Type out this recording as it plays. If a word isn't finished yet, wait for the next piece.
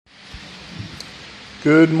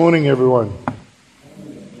Good morning, everyone.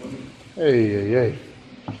 Hey.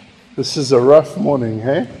 This is a rough morning,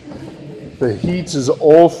 hey? The heat is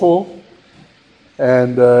awful,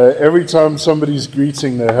 and every time somebody's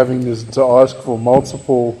greeting, they're having to ask for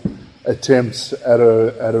multiple attempts at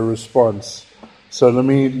a response. So let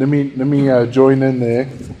me join in there,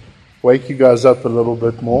 wake you guys up a little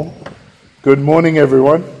bit more. Good morning,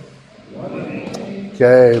 everyone.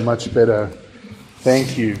 Okay, much better.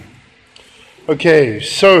 Thank you. Okay,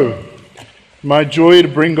 so my joy to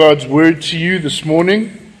bring God's word to you this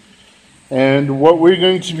morning, and what we're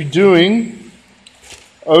going to be doing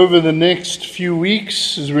over the next few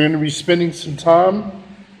weeks is we're going to be spending some time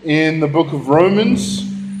in the book of Romans,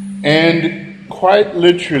 and quite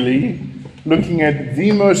literally looking at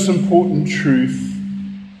the most important truth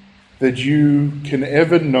that you can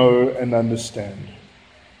ever know and understand.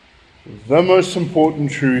 The most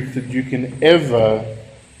important truth that you can ever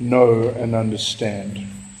know and understand.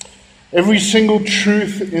 Every single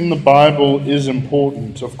truth in the Bible is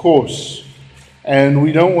important, of course, and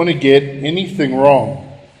we don't want to get anything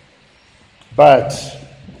wrong. But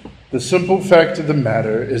the simple fact of the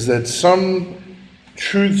matter is that some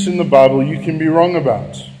truths in the Bible you can be wrong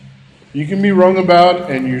about. You can be wrong about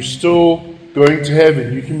and you're still going to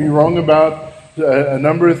heaven. You can be wrong about a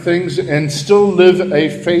number of things and still live a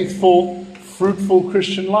faithful, fruitful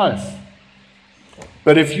Christian life.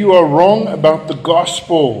 But if you are wrong about the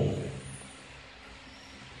gospel,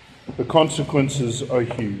 the consequences are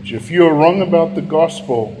huge. If you are wrong about the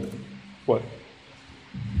gospel, what?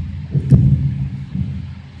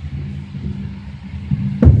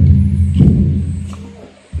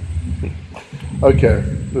 Okay,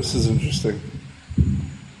 this is interesting.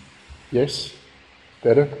 Yes?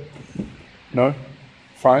 Better? No?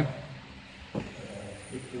 Fine?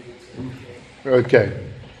 Okay,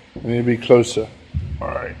 I need to be closer. All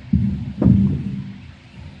right.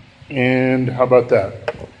 And how about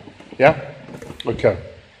that? Yeah? Okay.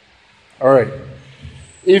 All right.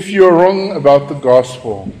 If you're wrong about the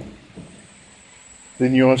gospel,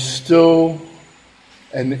 then you're still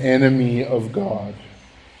an enemy of God.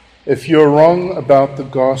 If you're wrong about the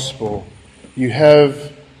gospel, you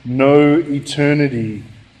have no eternity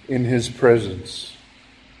in His presence.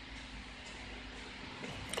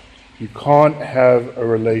 You can't have a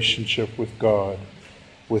relationship with God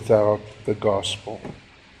without the gospel.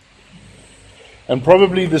 And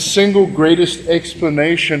probably the single greatest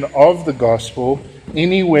explanation of the gospel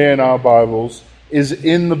anywhere in our Bibles is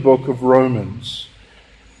in the book of Romans.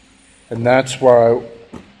 And that's where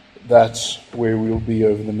we'll be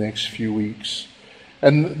over the next few weeks.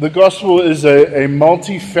 And the gospel is a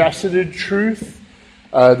multifaceted truth.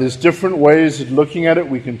 There's different ways of looking at it.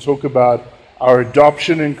 We can talk about our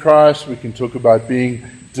adoption in Christ. We can talk about being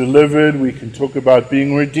delivered. We can talk about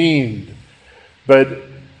being redeemed. But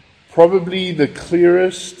probably the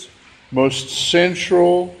clearest, most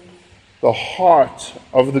central, the heart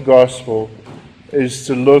of the gospel is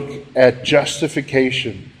to look at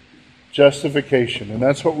justification. Justification. And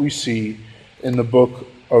that's what we see in the book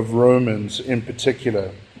of Romans in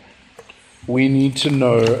particular. We need to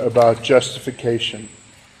know about justification.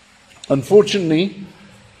 Unfortunately,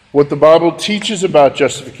 what the Bible teaches about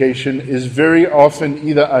justification is very often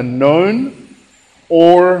either unknown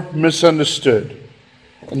or misunderstood.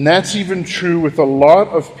 And that's even true with a lot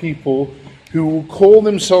of people who call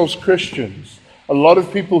themselves Christians, a lot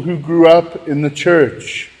of people who grew up in the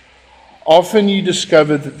church. Often you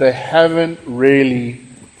discover that they haven't really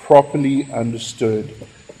properly understood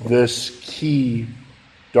this key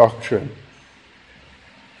doctrine.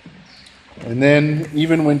 And then,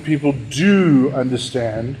 even when people do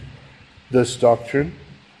understand this doctrine,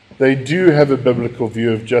 they do have a biblical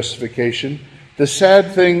view of justification. The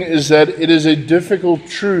sad thing is that it is a difficult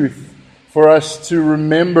truth for us to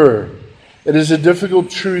remember. It is a difficult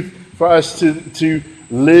truth for us to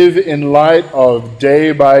live in light of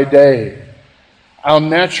day by day. Our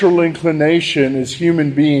natural inclination as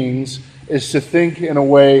human beings is to think in a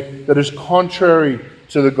way that is contrary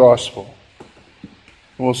to the gospel.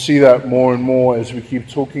 And we'll see that more and more as we keep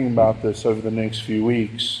talking about this over the next few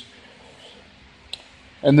weeks.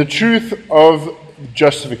 And the truth of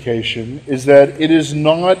justification is that it is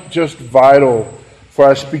not just vital for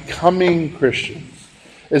us becoming Christians.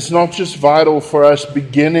 It's not just vital for us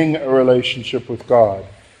beginning a relationship with God.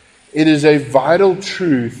 It is a vital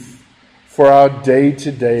truth for our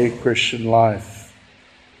day-to-day Christian life.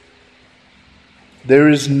 There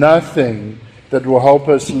is nothing that will help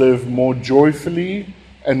us live more joyfully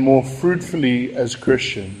and more fruitfully as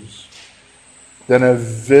Christians than a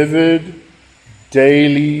vivid,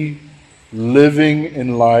 daily living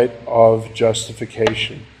in light of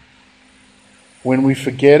justification. When we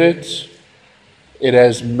forget it, it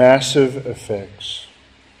has massive effects.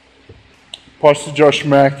 Pastor Josh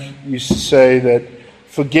Mack used to say that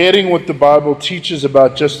forgetting what the Bible teaches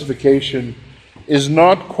about justification is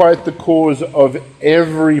not quite the cause of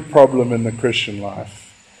every problem in the Christian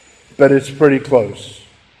life, but it's pretty close.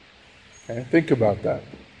 Okay? Think about that.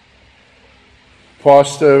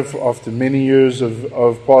 Pastor, after many years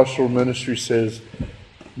of pastoral ministry, says,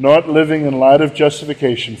 not living in light of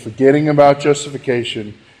justification, forgetting about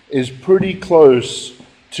justification, is pretty close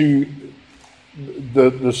to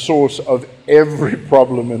the source of every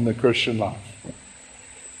problem in the Christian life.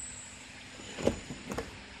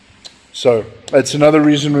 So, that's another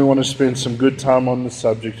reason we want to spend some good time on the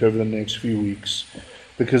subject over the next few weeks,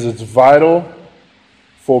 because it's vital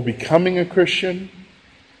for becoming a Christian,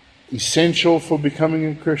 essential for becoming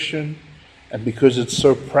a Christian, and because it's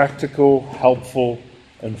so practical, helpful,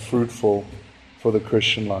 and fruitful for the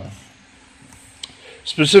Christian life.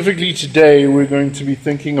 Specifically today, we're going to be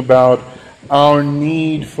thinking about our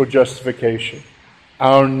need for justification.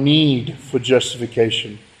 Our need for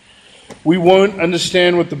justification. We won't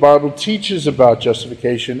understand what the Bible teaches about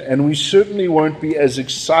justification, and we certainly won't be as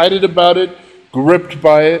excited about it, gripped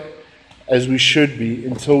by it, as we should be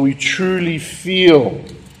until we truly feel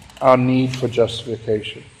our need for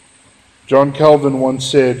justification. John Calvin once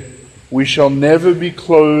said, "We shall never be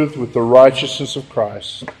clothed with the righteousness of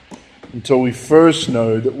Christ until we first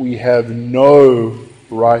know that we have no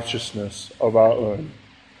righteousness of our own."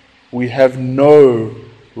 We have no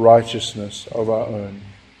righteousness of our own.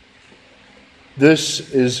 This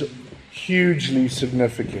is hugely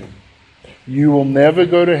significant. You will never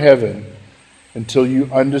go to heaven until you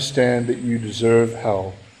understand that you deserve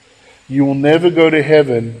hell. You will never go to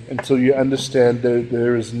heaven until you understand that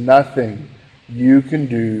there is nothing you can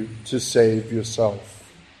do to save yourself.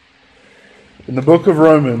 In the book of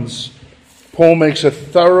Romans, Paul makes a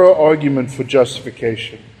thorough argument for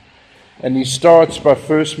justification. And he starts by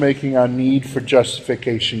first making our need for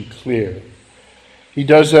justification clear. He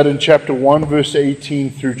does that in chapter 1, verse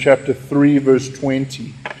 18 through chapter 3, verse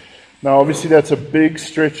 20. Now, obviously, that's a big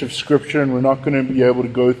stretch of Scripture, and we're not going to be able to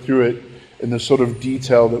go through it in the sort of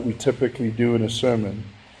detail that we typically do in a sermon.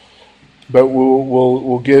 But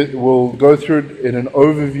we'll go through it in an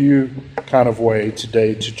overview kind of way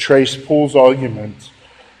today to trace Paul's argument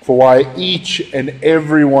for why each and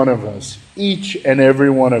every one of us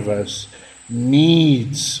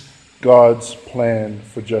needs God's plan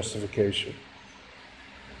for justification.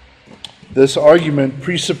 This argument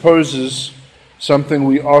presupposes something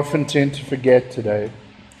we often tend to forget today,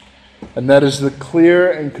 and that is the clear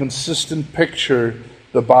and consistent picture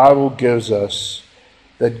the Bible gives us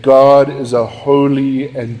that God is a holy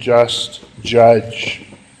and just judge.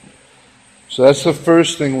 So that's the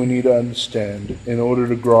first thing we need to understand in order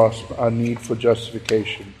to grasp our need for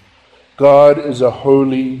justification. God is a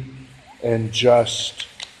holy and just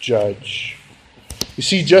judge. You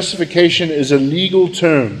see, justification is a legal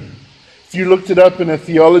term. If you looked it up in a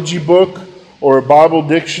theology book or a Bible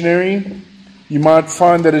dictionary, you might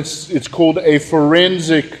find that it's called a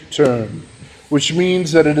forensic term, which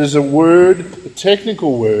means that it is a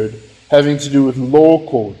technical word, having to do with law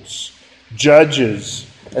courts, judges,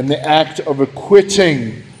 and the act of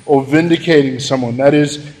acquitting or vindicating someone. That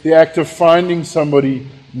is, the act of finding somebody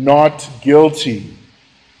not guilty.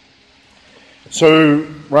 So,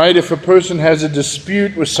 right, if a person has a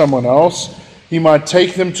dispute with someone else, he might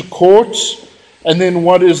take them to court, and then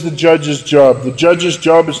what is the judge's job? The judge's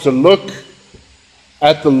job is to look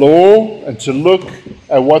at the law and to look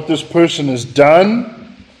at what this person has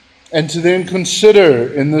done, and to then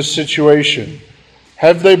consider in this situation,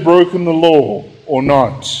 have they broken the law or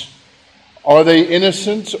not? Are they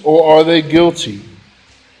innocent or are they guilty?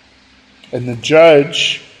 And the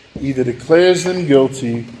judge either declares them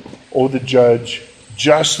guilty or the judge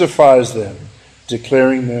justifies them,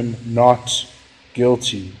 declaring them not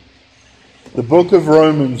guilty. The book of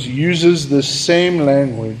Romans uses this same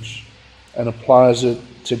language and applies it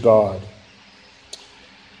to God.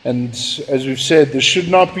 And as we've said, this should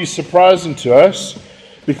not be surprising to us,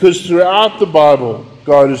 because throughout the Bible,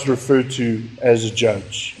 God is referred to as a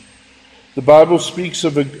judge. The Bible speaks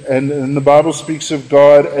of the Bible speaks of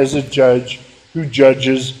God as a judge who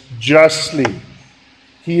judges justly.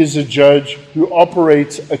 He is a judge who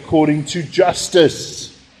operates according to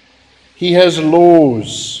justice. He has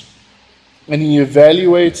laws, and he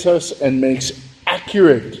evaluates us and makes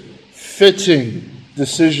accurate, fitting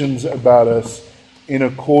decisions about us in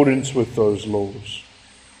accordance with those laws.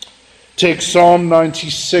 Take Psalm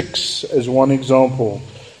 96 as one example.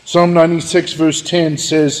 Psalm 96 verse 10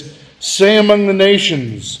 says, "Say among the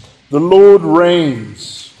nations, the Lord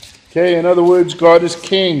reigns. Okay, in other words, God is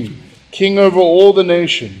king, king over all the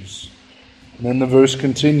nations. And then the verse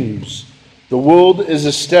continues. The world is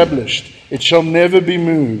established. It shall never be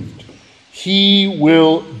moved. He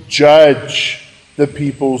will judge the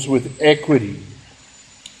peoples with equity.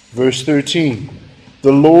 Verse 13.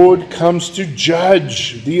 The Lord comes to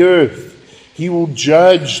judge the earth. He will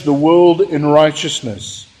judge the world in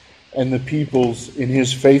righteousness and the peoples in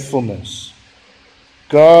his faithfulness.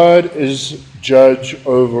 God is judge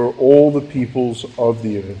over all the peoples of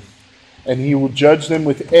the earth, and he will judge them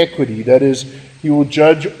with equity. That is, he will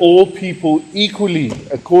judge all people equally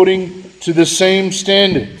according to the same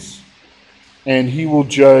standards, and he will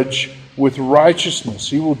judge with righteousness.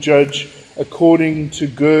 He will judge according to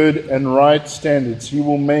good and right standards. He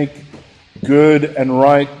will make good and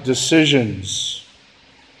right decisions.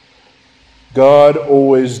 God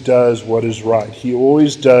always does what is right. He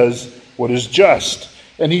always does what is just.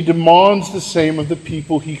 And he demands the same of the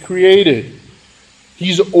people he created.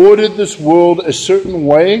 He's ordered this world a certain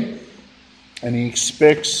way, and he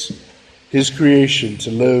expects his creation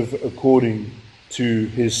to live according to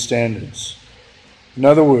his standards. In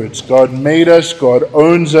other words, God made us, God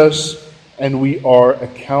owns us, and we are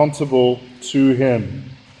accountable to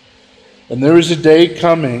him. And there is a day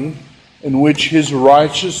coming in which his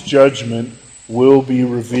righteous judgment will be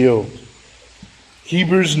revealed.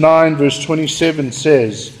 Hebrews 9 verse 27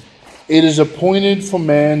 says, "It is appointed for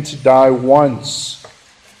man to die once,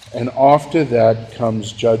 and after that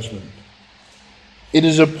comes judgment." It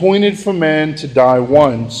is appointed for man to die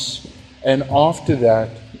once, and after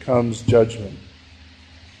that comes judgment.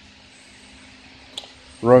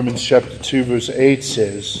 Romans chapter 2 verse 8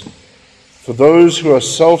 says, "For those who are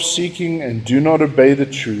self-seeking and do not obey the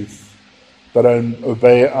truth, but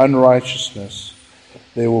obey unrighteousness,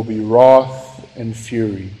 there will be wrath and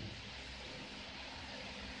fury."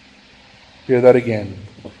 Hear that again.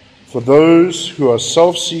 "For those who are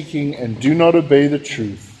self-seeking and do not obey the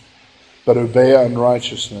truth, but obey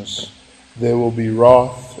unrighteousness, there will be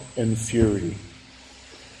wrath and fury."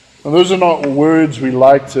 Now, those are not words we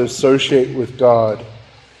like to associate with God.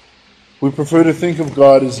 We prefer to think of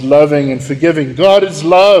God as loving and forgiving. God is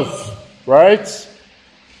love, right?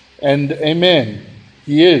 And amen,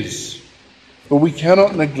 he is. But we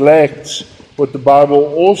cannot neglect what the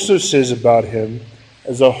Bible also says about him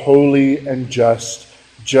as a holy and just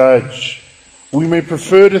judge. We may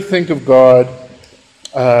prefer to think of God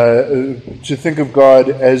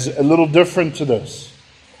as a little different to this.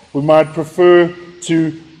 We might prefer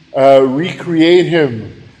to recreate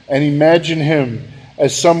him and imagine him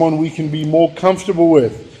as someone we can be more comfortable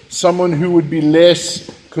with, someone who would be less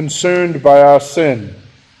concerned by our sin.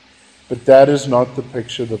 But that is not the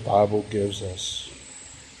picture the Bible gives us.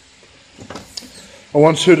 I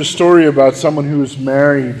once heard a story about someone who was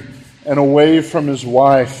married and away from his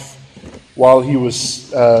wife while he was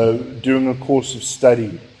doing a course of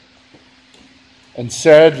study. And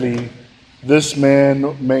sadly, this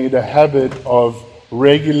man made a habit of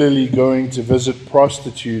regularly going to visit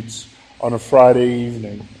prostitutes on a Friday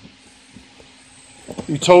evening.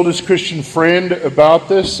 He told his Christian friend about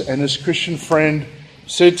this, and his Christian friend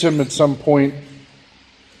said to him at some point,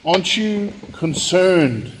 "Aren't you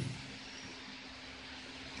concerned?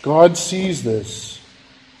 God sees this.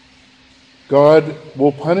 God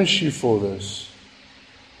will punish you for this."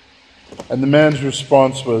 And the man's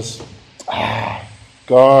response was,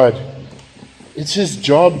 God, it's his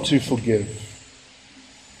job to forgive.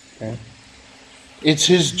 Okay? It's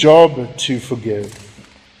his job to forgive.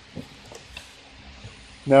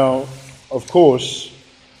 Now, of course,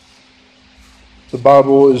 the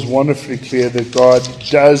Bible is wonderfully clear that God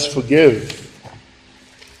does forgive.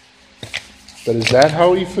 But is that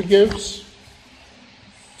how he forgives?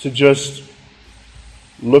 To just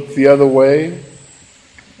look the other way?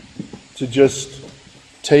 To just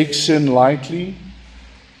take sin lightly?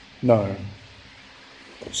 No.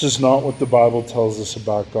 This is not what the Bible tells us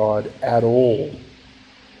about God at all.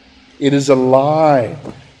 It is a lie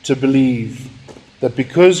to believe that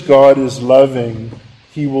because God is loving,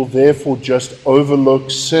 he will therefore just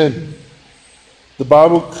overlook sin. The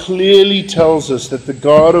Bible clearly tells us that the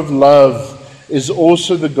God of love is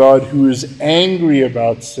also the God who is angry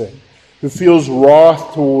about sin, who feels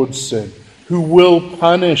wrath towards sin, who will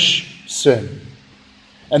punish sin.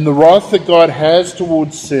 And the wrath that God has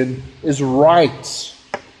towards sin is right.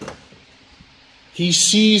 He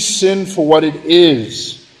sees sin for what it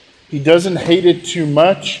is. He doesn't hate it too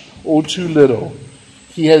much or too little.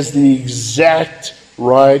 He has the exact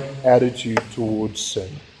right attitude towards sin.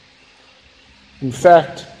 In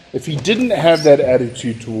fact, if he didn't have that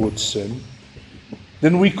attitude towards sin,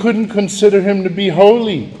 then we couldn't consider him to be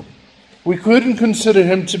holy. We couldn't consider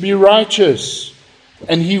him to be righteous,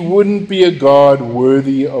 and he wouldn't be a God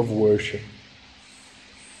worthy of worship.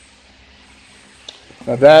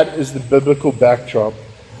 Now that is the biblical backdrop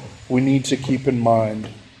we need to keep in mind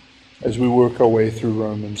as we work our way through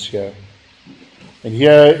Romans here. And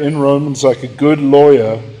here in Romans, like a good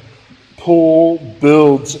lawyer, Paul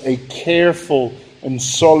builds a careful and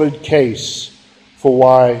solid case for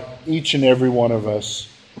why each and every one of us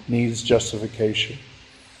needs justification.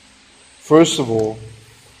 First of all,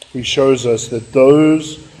 he shows us that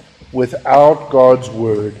those without God's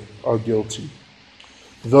word are guilty.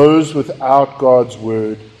 Those without God's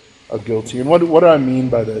word are guilty. And what do I mean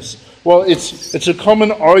by this? Well, it's a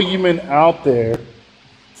common argument out there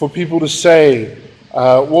for people to say,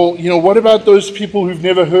 what about those people who've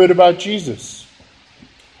never heard about Jesus?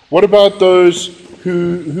 What about those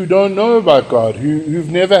who don't know about God,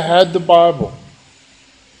 who've never had the Bible?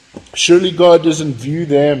 Surely God doesn't view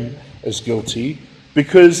them as guilty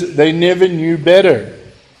because they never knew better.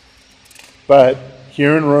 But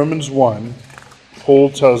here in Romans 1, Paul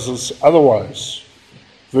tells us otherwise.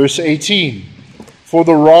 Verse 18, "For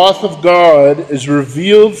the wrath of God is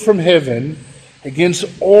revealed from heaven against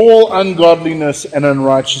all ungodliness and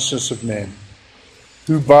unrighteousness of men,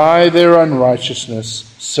 who by their unrighteousness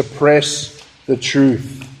suppress the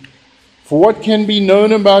truth. For what can be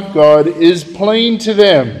known about God is plain to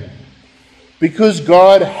them, because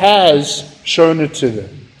God has shown it to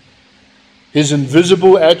them. His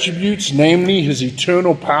invisible attributes, namely his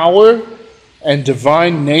eternal power and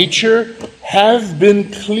divine nature, have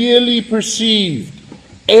been clearly perceived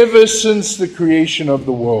ever since the creation of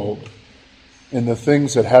the world in the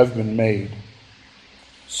things that have been made.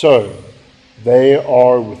 So they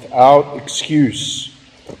are without excuse.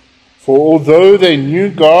 For although they knew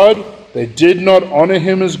God, they did not honor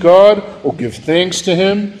him as God or give thanks to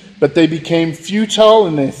him, but they became futile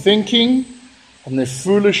in their thinking, and their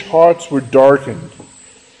foolish hearts were darkened.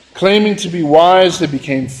 Claiming to be wise, they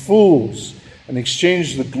became fools and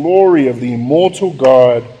exchanged the glory of the immortal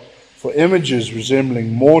God for images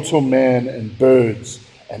resembling mortal man and birds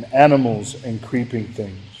and animals and creeping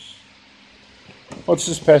things." What's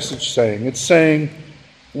this passage saying? It's saying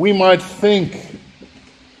we might think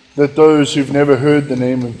that those who've never heard the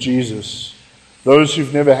name of Jesus, those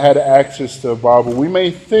who've never had access to a Bible, we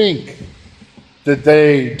may think that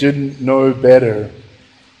they didn't know better.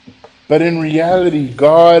 But in reality,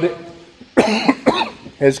 God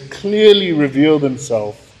has clearly revealed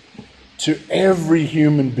himself to every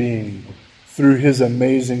human being through his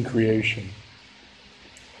amazing creation.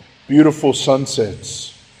 Beautiful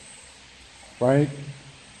sunsets, right?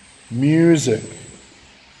 Music,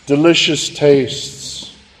 delicious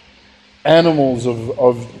tastes, animals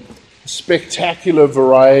of spectacular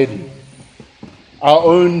variety, our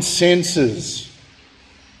own senses,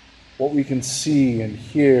 what we can see and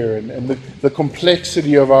hear, and the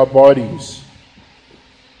complexity of our bodies.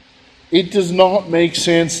 It does not make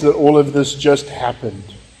sense that all of this just happened.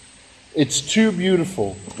 It's too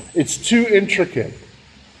beautiful. It's too intricate.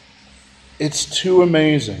 It's too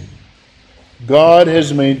amazing. God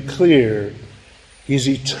has made clear his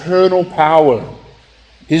eternal power,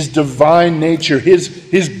 his divine nature, his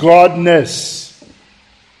godness.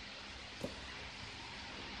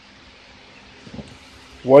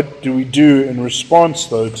 What do we do in response,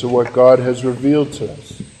 though, to what God has revealed to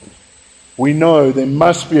us? We know there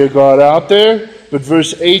must be a God out there, but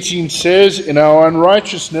verse 18 says, in our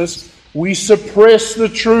unrighteousness, we suppress the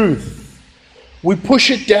truth. We push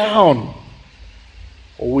it down,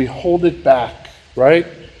 or we hold it back, right?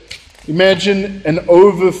 Imagine an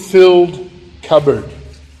overfilled cupboard,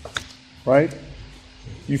 right?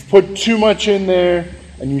 You've put too much in there,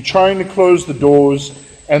 and you're trying to close the doors,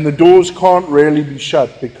 and the doors can't really be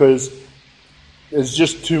shut because there's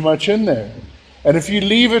just too much in there. And if you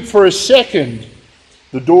leave it for a second,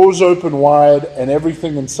 the doors open wide and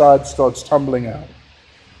everything inside starts tumbling out.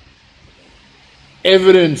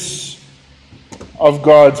 Evidence of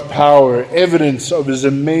God's power, evidence of his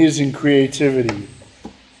amazing creativity.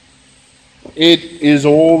 It is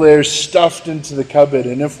all there stuffed into the cupboard.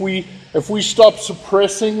 And if we stop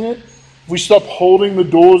suppressing it, if we stop holding the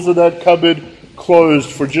doors of that cupboard closed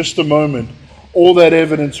for just a moment, all that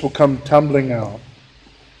evidence will come tumbling out.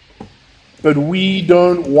 But we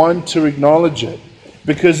don't want to acknowledge it.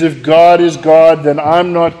 Because if God is God, then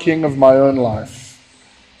I'm not king of my own life.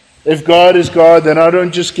 If God is God, then I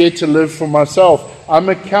don't just get to live for myself. I'm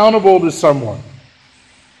accountable to someone.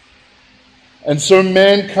 And so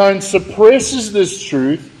mankind suppresses this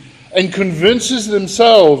truth and convinces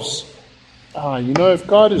themselves, if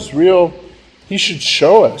God is real, he should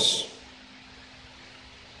show us.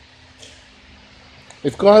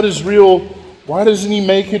 If God is real, why doesn't He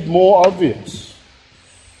make it more obvious?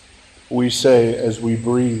 We say as we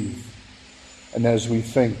breathe and as we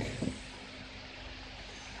think.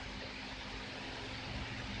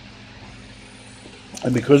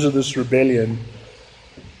 And because of this rebellion,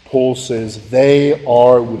 Paul says, they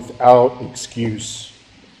are without excuse.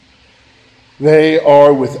 They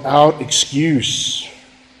are without excuse.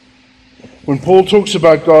 When Paul talks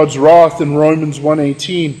about God's wrath in Romans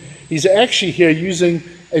 1:18, he's actually here using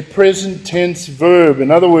a present tense verb. In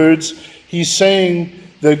other words, he's saying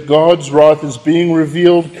that God's wrath is being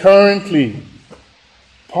revealed currently.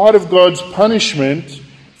 Part of God's punishment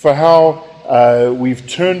for how we've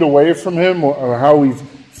turned away from Him, or how we've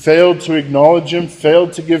failed to acknowledge Him,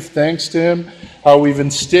 failed to give thanks to Him, how we've,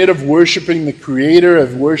 instead of worshiping the Creator,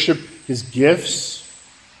 have worshipped His gifts.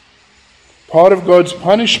 Part of God's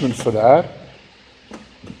punishment for that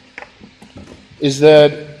is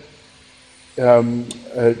that,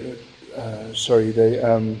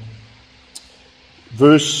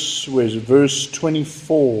 verse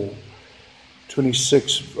 24,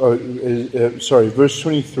 26, verse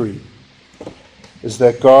 23, is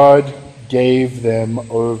that God gave them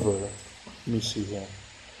over. Let me see here.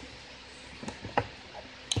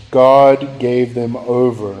 God gave them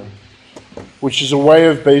over, which is a way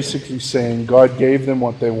of basically saying God gave them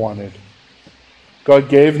what they wanted. God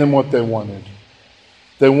gave them what they wanted.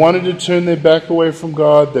 They wanted to turn their back away from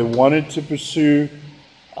God. They wanted to pursue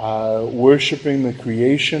worshiping the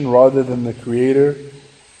creation rather than the Creator.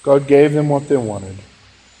 God gave them what they wanted.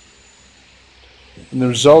 And the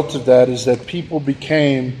result of that is that people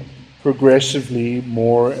became progressively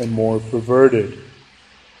more and more perverted.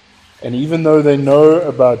 And even though they know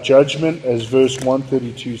about judgment, as verse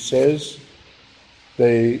 132 says,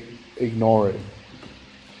 they ignore it.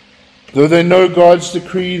 Though they know God's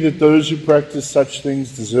decree that those who practice such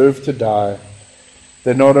things deserve to die,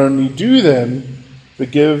 they not only do them,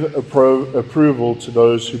 but give approval to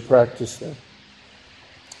those who practice them.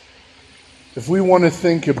 If we want to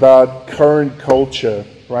think about current culture,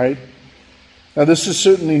 right? Now, this is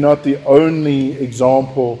certainly not the only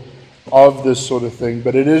example of this sort of thing,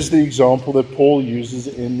 but it is the example that Paul uses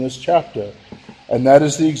in this chapter. And that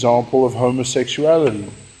is the example of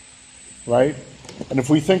homosexuality, right? And if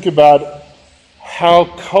we think about how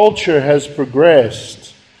culture has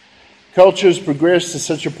progressed to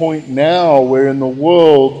such a point now where in the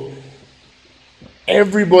world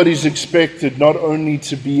everybody's expected not only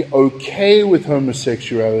to be okay with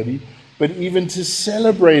homosexuality, but even to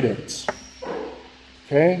celebrate it.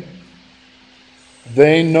 Okay?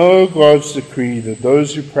 They know God's decree that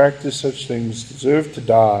those who practice such things deserve to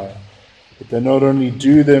die, but they not only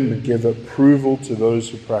do them, but give approval to those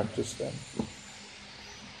who practice them.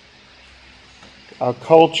 Our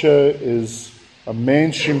culture a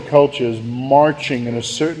mainstream culture is marching in a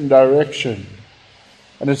certain direction.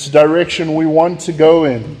 And it's a direction we want to go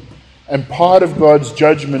in. And part of God's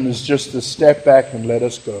judgment is just to step back and let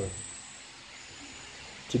us go.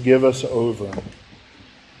 To give us over.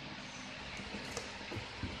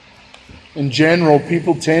 In general,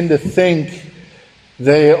 people tend to think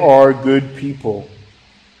they are good people.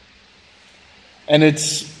 And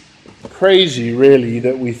it's crazy, really,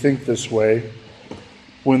 that we think this way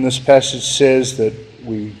when this passage says that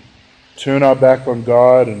we turn our back on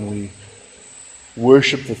God and we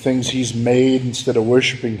worship the things He's made instead of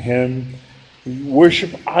worshiping Him. We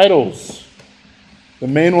worship idols. The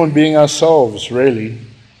main one being ourselves, really.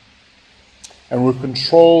 And we're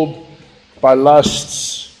controlled by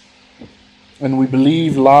lusts. And we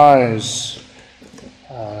believe lies.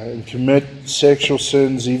 And commit sexual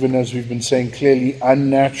sins, even as we've been saying, clearly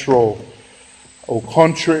unnatural. Or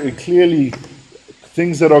contrary, clearly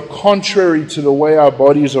things that are contrary to the way our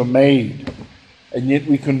bodies are made. And yet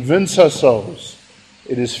we convince ourselves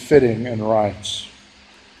it is fitting and right.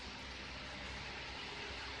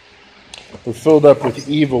 We're filled up with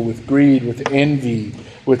evil, with greed, with envy,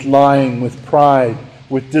 with lying, with pride,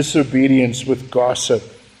 with disobedience, with gossip.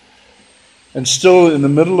 And still, in the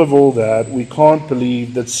middle of all that, we can't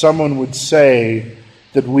believe that someone would say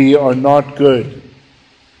that we are not good,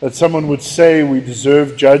 that someone would say we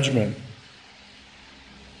deserve judgment.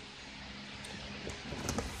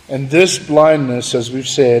 And this blindness, as we've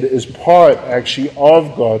said, is part, actually,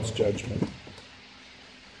 of God's judgment.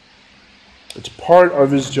 It's part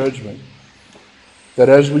of His judgment. That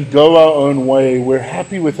as we go our own way, we're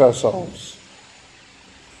happy with ourselves.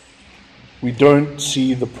 We don't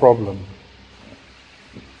see the problem.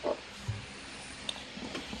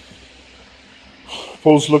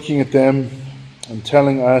 Paul's looking at them and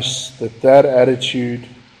telling us that attitude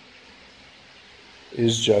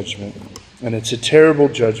is judgment. And it's a terrible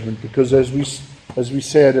judgment because, as we as we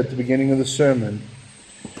said at the beginning of the sermon,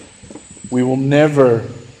 we will never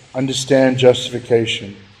understand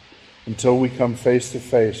justification until we come face to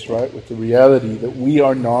face, right, with the reality that we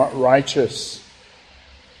are not righteous.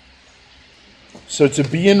 So to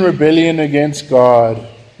be in rebellion against God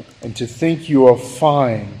and to think you are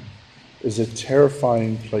fine is a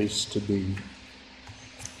terrifying place to be.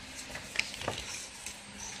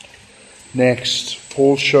 Next,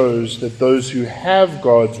 Paul shows that those who have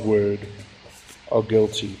God's word are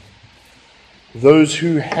guilty. Those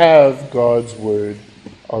who have God's word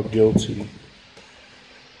are guilty.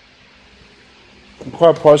 And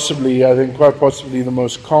quite possibly the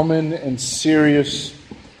most common and serious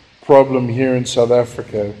problem here in South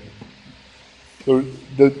Africa,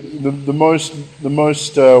 the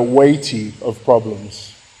most weighty of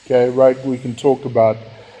problems. Okay, right? We can talk about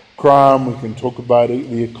crime, we can talk about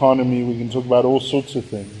the economy, we can talk about all sorts of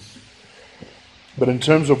things. But in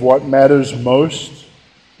terms of what matters most,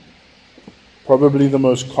 probably the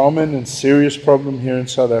most common and serious problem here in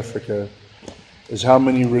South Africa is how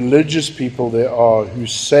many religious people there are who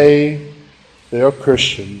say they are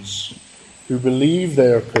Christians, who believe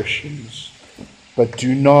they are Christians, but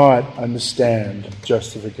do not understand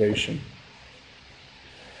justification.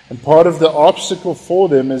 And part of the obstacle for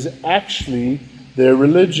them is actually their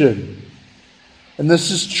religion. And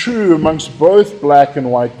this is true amongst both black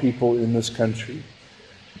and white people in this country.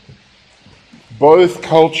 Both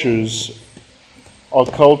cultures are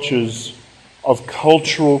cultures of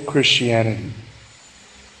cultural Christianity.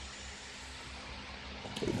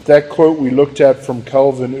 That quote we looked at from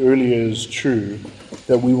Calvin earlier is true,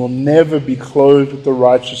 that we will never be clothed with the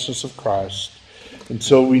righteousness of Christ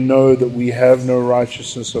until we know that we have no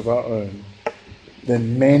righteousness of our own.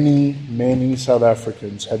 Then many, many South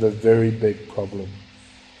Africans have a very big problem.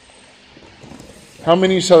 How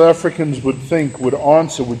many South Africans would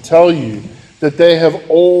tell you that they have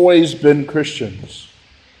always been Christians?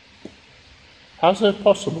 How's that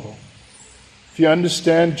possible? If you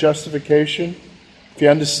understand justification, if you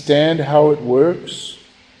understand how it works,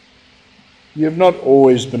 you have not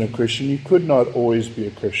always been a Christian. You could not always be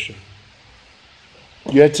a Christian.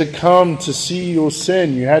 You had to come to see your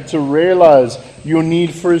sin. You had to realize your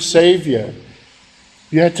need for a Savior.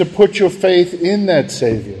 You had to put your faith in that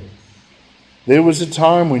Savior. There was a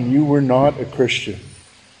time when you were not a Christian.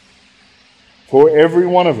 For every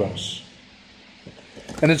one of us.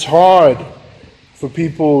 And it's hard for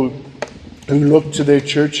people who look to their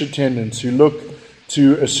church attendance, who look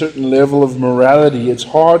to a certain level of morality. It's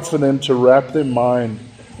hard for them to wrap their mind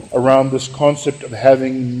around this concept of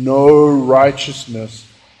having no righteousness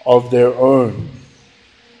of their own.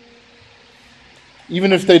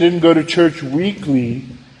 Even if they didn't go to church weekly,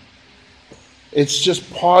 it's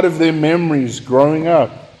just part of their memories growing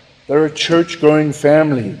up. They're a church-going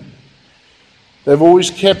family. They've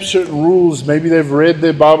always kept certain rules. Maybe they've read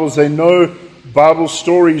their Bibles. They know Bible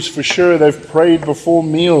stories for sure. They've prayed before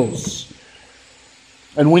meals.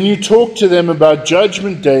 And when you talk to them about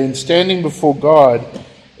Judgment Day and standing before God,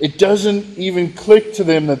 it doesn't even click to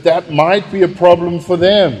them that that might be a problem for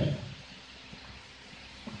them.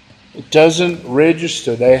 It doesn't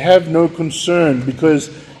register. They have no concern because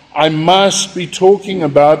I must be talking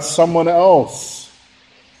about someone else,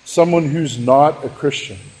 someone who's not a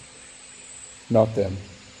Christian, not them.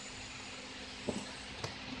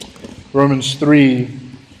 Romans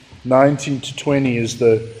 3:19-20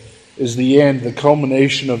 is the end, the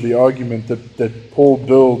culmination of the argument that Paul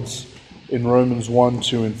builds in Romans 1,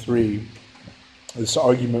 2, and 3. This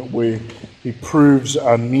argument where he proves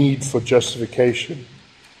our need for justification.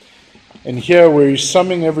 And here, where he's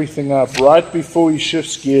summing everything up, right before he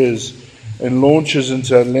shifts gears and launches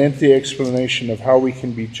into a lengthy explanation of how we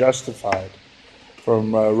can be justified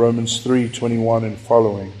from Romans 3:21 and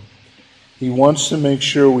following, he wants to make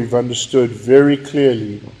sure we've understood very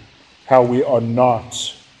clearly how we are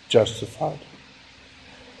not justified.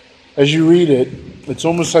 As you read it, it's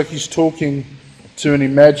almost like he's talking to an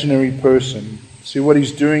imaginary person. See, what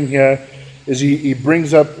he's doing here is he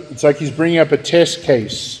brings up, it's like he's bringing up a test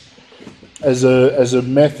case as a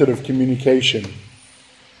method of communication.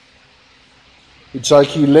 It's like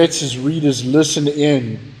he lets his readers listen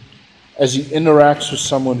in as he interacts with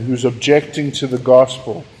someone who's objecting to the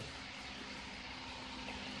gospel.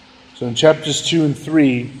 So in chapters 2 and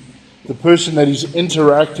 3, the person that he's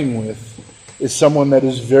interacting with is someone that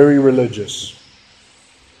is very religious.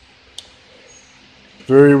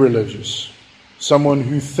 Very religious. Someone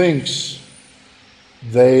who thinks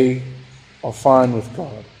they are fine with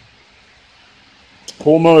God.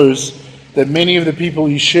 Paul knows that many of the people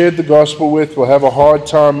he shared the gospel with will have a hard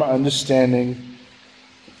time understanding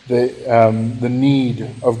the need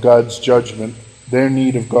of God's judgment their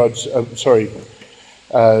need of God's,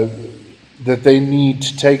 that they need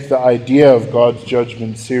to take the idea of God's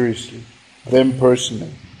judgment seriously, them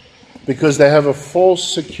personally, because they have a false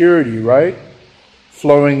security, right,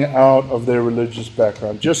 flowing out of their religious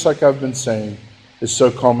background, just like I've been saying is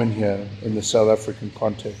so common here in the South African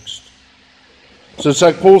context. So it's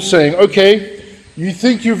like Paul saying, okay, you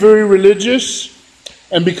think you're very religious,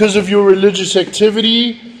 and because of your religious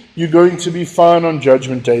activity, you're going to be fine on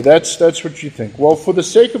Judgment Day. That's what you think. Well, for the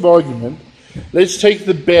sake of argument, let's take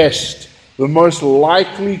the best, the most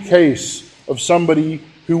likely case of somebody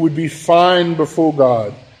who would be fine before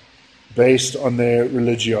God based on their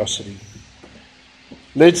religiosity.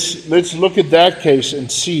 Let's look at that case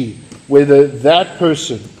and see whether that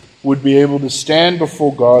person would be able to stand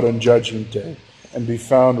before God on Judgment Day and be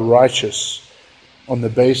found righteous on the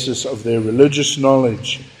basis of their religious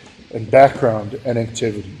knowledge and background and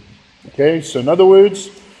activity. Okay, so in other words,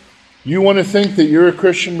 you want to think that you're a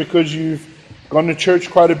Christian because you've gone to church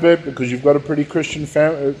quite a bit, because you've got a pretty Christian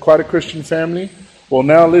quite a Christian family? Well,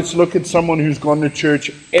 now let's look at someone who's gone to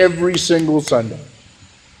church every single Sunday.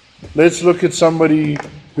 Let's look at somebody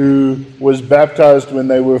who was baptized when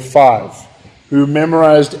they were 5, who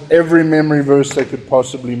memorized every memory verse they could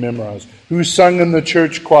possibly memorize, who sung in the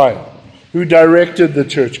church choir, who directed the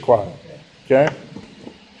church choir, okay?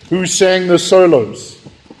 Who sang the solos,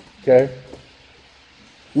 okay?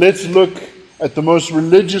 Let's look at the most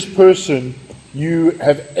religious person you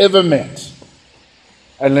have ever met,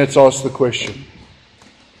 and let's ask the question,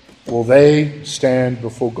 will they stand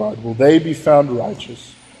before God? Will they be found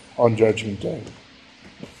righteous on Judgment Day?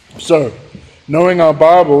 So, knowing our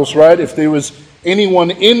Bibles, right, if there was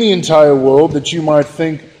anyone in the entire world that you might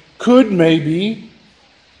think could maybe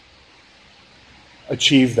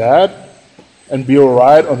achieve that and be all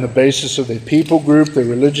right on the basis of their people group, their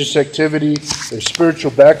religious activity, their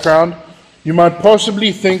spiritual background, you might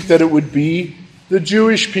possibly think that it would be the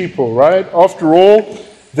Jewish people, right? After all,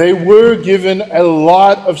 they were given a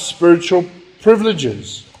lot of spiritual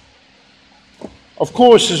privileges. Of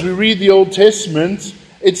course, as we read the Old Testament,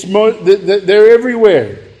 they're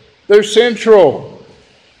everywhere. They're central.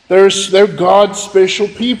 They're God's special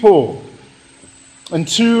people. And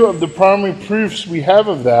 2 of the primary proofs we have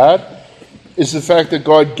of that is the fact that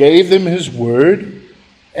God gave them His word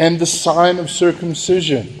and the sign of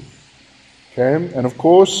circumcision. Okay? And of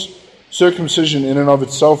course, circumcision in and of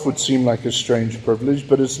itself would seem like a strange privilege,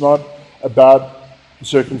 but it's not about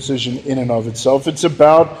circumcision in and of itself. It's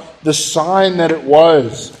about the sign that it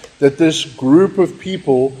was that this group of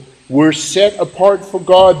people were set apart for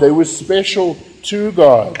God. They were special to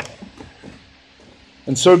God.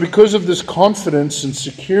 And so because of this confidence and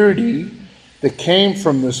security that came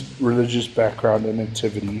from this religious background and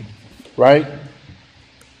activity, right,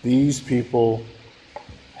 these people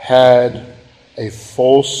had a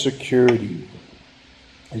false security.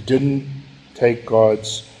 They didn't take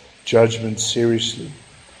God's judgment seriously.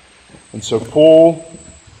 And so Paul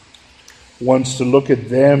wants to look at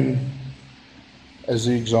them as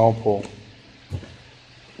the example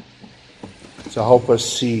to help us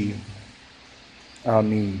see our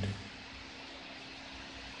need.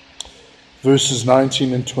 Verses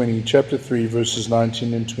 19 and 20, chapter 3, verses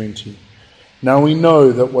 19 and 20. Now we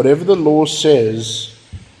know that whatever the law says,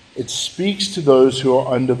 it speaks to those who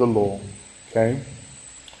are under the law. Okay?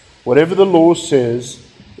 Whatever the law says,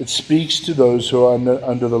 it speaks to those who are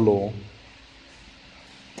under the law.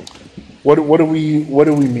 What do we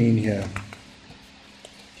mean here?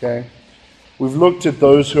 Okay? We've looked at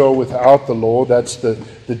those who are without the law. That's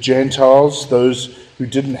the Gentiles, those who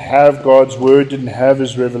didn't have God's word, didn't have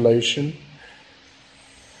His revelation.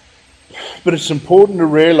 But it's important to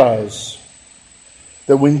realize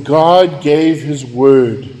that when God gave His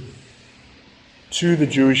word to the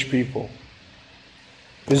Jewish people,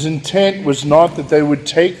 His intent was not that they would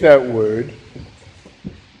take that word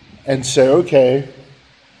and say, okay,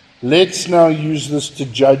 let's now use this to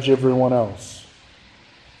judge everyone else.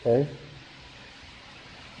 Okay?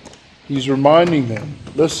 He's reminding them,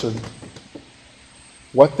 listen,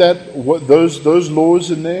 those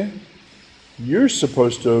laws in there, you're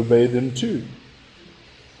supposed to obey them too.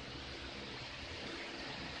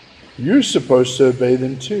 You're supposed to obey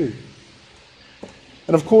them too.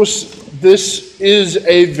 And of course, this is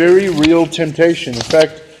a very real temptation. In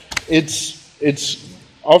fact, it's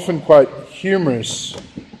often quite humorous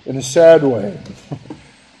in a sad way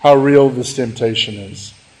how real this temptation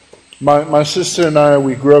is. My sister and I,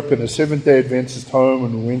 we grew up in a Seventh-day Adventist home,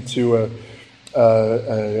 and we went to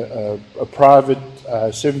a private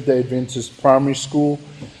Seventh-day Adventist primary school.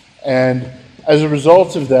 And as a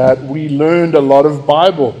result of that, we learned a lot of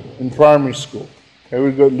Bible in primary school. Okay,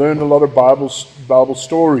 we learn a lot of Bible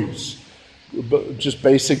stories, just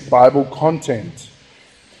basic Bible content.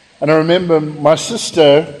 And I remember my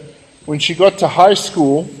sister, when she got to high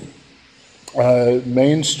school,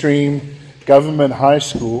 mainstream government high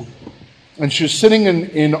school, and she was sitting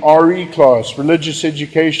in RE class, religious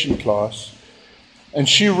education class, and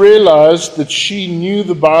she realized that she knew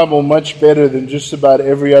the Bible much better than just about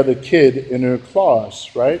every other kid in her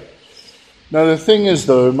class, right? Now the thing is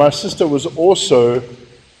though, my sister was also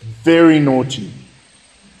very naughty,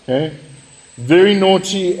 okay? Very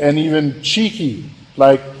naughty and even cheeky,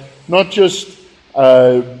 like not just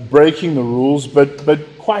breaking the rules, but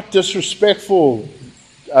quite disrespectful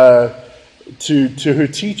to her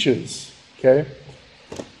teachers, okay?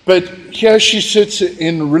 But here she sits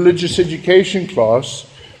in religious education class,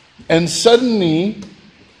 and suddenly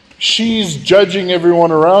she's judging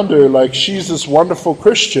everyone around her like she's this wonderful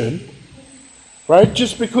Christian, right?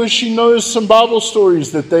 Just because she knows some Bible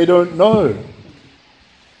stories that they don't know.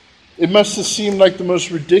 It must have seemed like the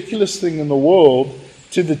most ridiculous thing in the world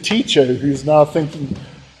to the teacher, who's now thinking,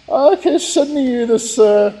 oh, okay, suddenly you're this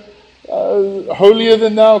holier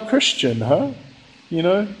than thou Christian, huh? You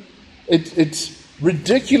know, it's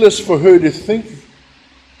ridiculous for her to think,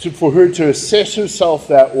 for her to assess herself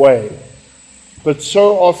that way. But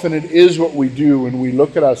so often it is what we do when we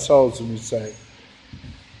look at ourselves and we say,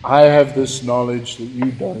 I have this knowledge that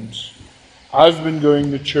you don't. I've been going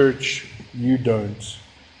to church, you don't.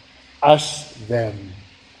 Us, them.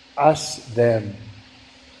 Us, them.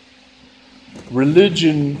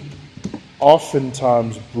 Religion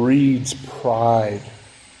oftentimes breeds pride,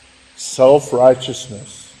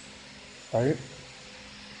 self-righteousness, right?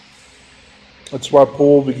 That's why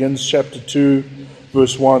Paul begins chapter 2,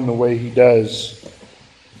 verse 1, the way he does.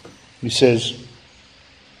 He says,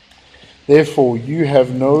 therefore you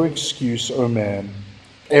have no excuse, O man,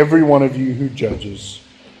 every one of you who judges.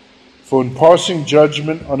 For in passing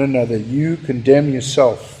judgment on another, you condemn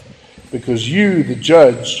yourself, because you, the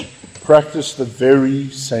judge, practice the very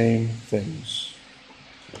same things.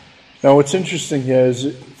 Now what's interesting here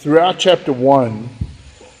is throughout chapter 1,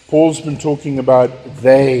 Paul's been talking about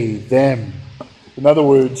they, them. In other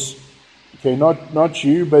words, okay, not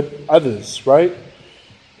you, but others, right?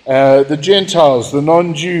 The Gentiles, the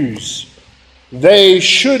non-Jews, they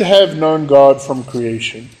should have known God from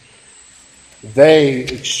creation. They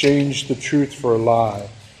exchanged the truth for a lie.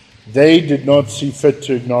 They did not see fit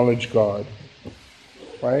to acknowledge God,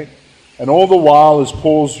 right? And all the while, as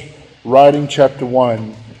Paul's writing chapter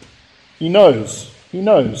 1, he knows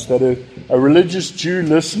that a religious Jew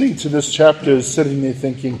listening to this chapter is sitting there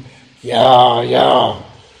thinking, yeah,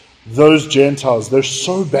 those Gentiles, they're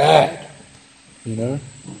so bad, you know.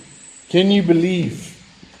 Can you believe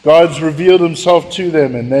God's revealed himself to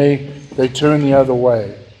them and they turn the other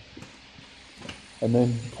way? And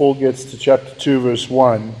then Paul gets to chapter 2, verse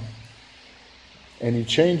 1, and he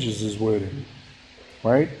changes his wording,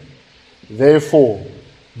 right? Therefore,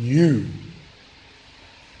 you.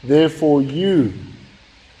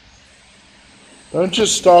 Don't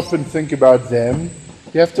just stop and think about them.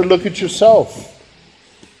 You have to look at yourself.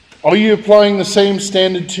 Are you applying the same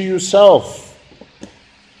standard to yourself?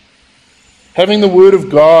 Having the Word of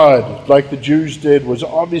God, like the Jews did, was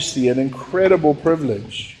obviously an incredible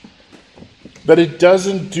privilege. But it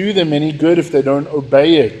doesn't do them any good if they don't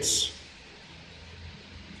obey it.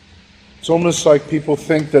 It's almost like people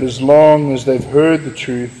think that as long as they've heard the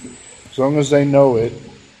truth, as long as they know it,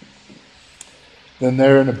 then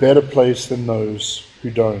they're in a better place than those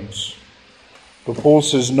who don't. But Paul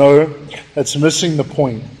says, no, that's missing the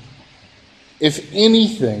point. If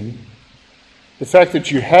anything, the fact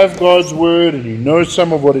that you have God's Word and you know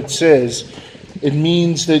some of what it says, it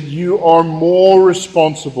means that you are more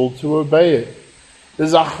responsible to obey it.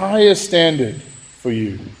 There's a higher standard for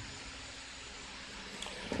you.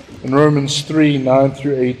 In Romans 3, 9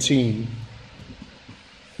 through 18,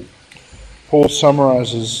 Paul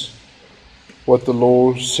summarizes what the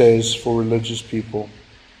law says for religious people.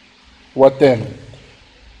 What then?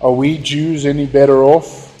 Are we Jews any better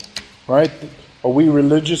off? Right? Are we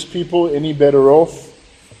religious people any better off?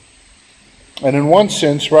 And in one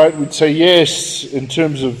sense, right, we'd say yes, in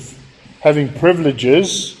terms of having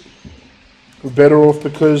privileges. We're better off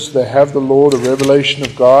because they have the law, the revelation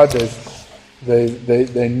of God.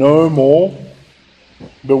 They know more.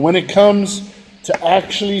 But when it comes to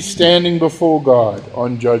actually standing before God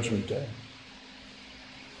on Judgment Day,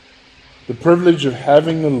 the privilege of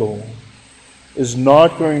having the law is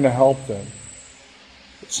not going to help them.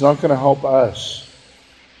 It's not going to help us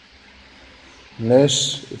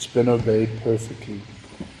unless it's been obeyed perfectly.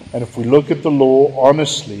 And if we look at the law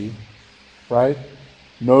honestly, right,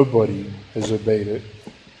 Nobody has obeyed it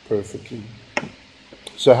perfectly.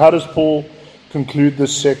 So how does Paul conclude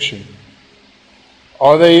this section?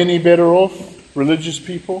 Are they any better off, religious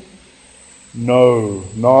people? No,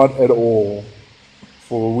 not at all.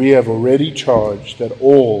 For we have already charged that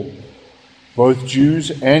all, both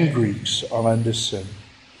Jews and Greeks, are under sin.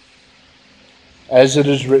 As it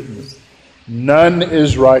is written, none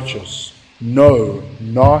is righteous, no,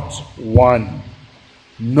 not one.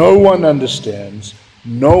 No one understands,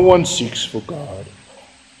 no one seeks for God.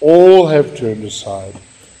 All have turned aside.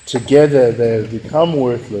 Together they have become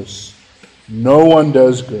worthless. No one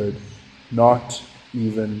does good, not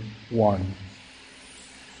even one.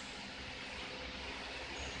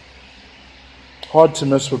 Hard to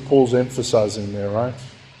miss what Paul's emphasizing there, right?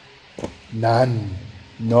 None,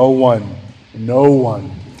 no one,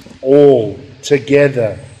 all,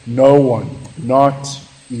 together, no one, not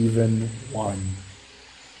even one.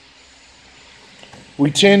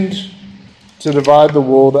 We tend to divide the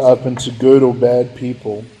world up into good or bad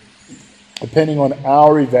people, depending on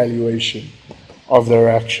our evaluation of their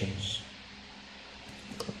actions.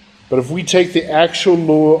 But if we take the actual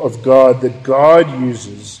law of God that God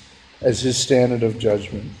uses as his standard of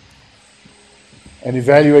judgment and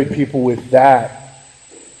evaluate people with that,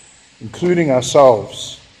 including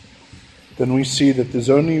ourselves, then we see that there's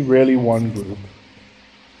only really one group,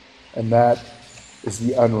 and that is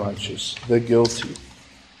the unrighteous, the guilty.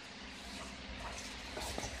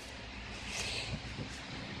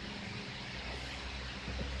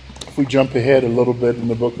 If we jump ahead a little bit in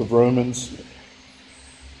the book of Romans,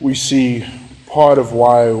 we see part of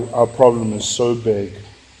why our problem is so big.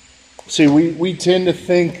 See, we tend to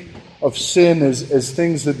think of sin as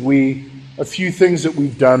things that a few things that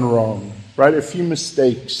we've done wrong, right? A few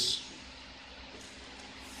mistakes.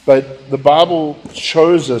 But the Bible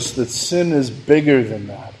shows us that sin is bigger than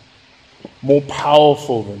that, more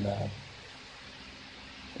powerful than that.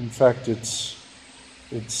 In fact, it's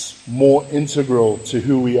more integral to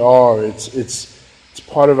who we are. It's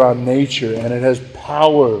part of our nature, and it has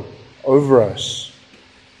power over us.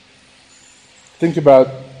 Think about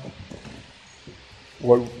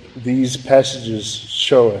what these passages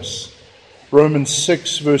show us. Romans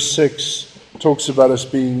 6 verse 6 talks about us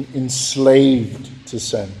being enslaved to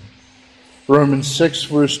sin. Romans 6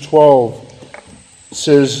 verse 12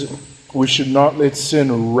 says we should not let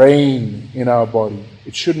sin reign in our body.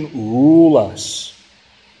 It shouldn't rule us.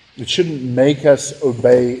 It shouldn't make us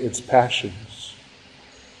obey its passions.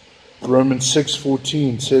 Romans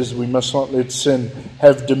 6:14 says we must not let sin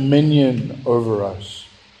have dominion over us.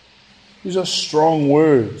 These are strong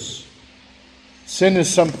words. Sin is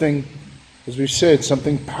something, as we've said,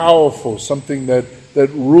 something powerful, something that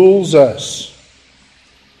rules us.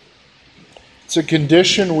 It's a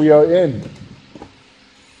condition we are in,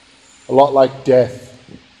 a lot like death.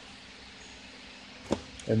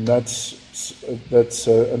 And that's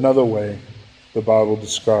another way the Bible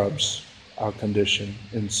describes our condition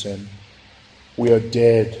in sin. We are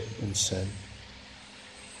dead in sin.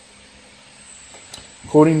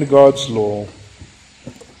 According to God's law,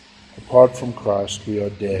 apart from Christ, we are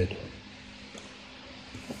dead.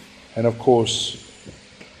 And of course,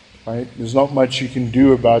 right, there's not much you can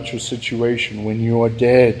do about your situation when you are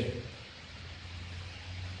dead.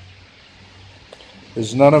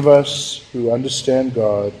 There's none of us who understand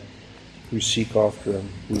God, who seek after Him.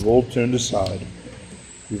 We've all turned aside.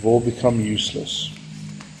 We've all become useless.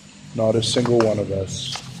 Not a single one of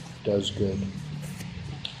us does good.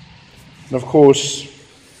 And of course,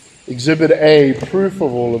 Exhibit A, proof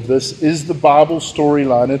of all of this, is the Bible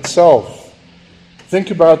storyline itself.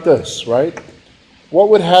 Think about this, right? What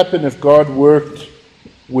would happen if God worked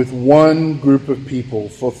with one group of people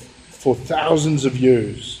for thousands of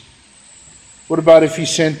years? What about if He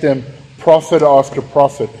sent them prophet after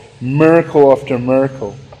prophet, miracle after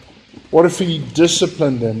miracle? What if He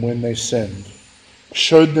disciplined them when they sinned,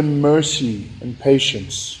 showed them mercy and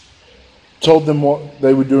patience, told them what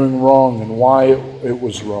they were doing wrong and why it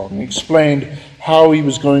was wrong, explained how He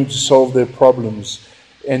was going to solve their problems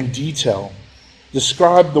in detail,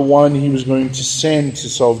 described the one He was going to send to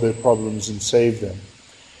solve their problems and save them,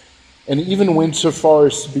 and even went so far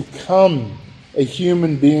as to become a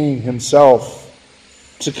human being Himself,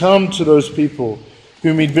 to come to those people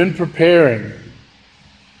whom He'd been preparing,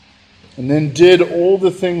 and then did all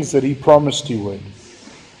the things that He promised He would,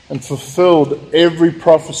 and fulfilled every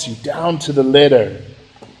prophecy down to the letter.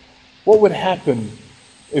 What would happen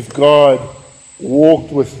if God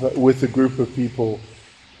walked with a group of people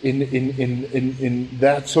in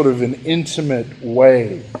that sort of an intimate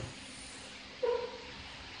way?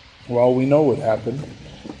 Well, we know what happened.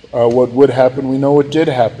 What would happen, we know what did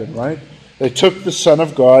happen, right? They took the Son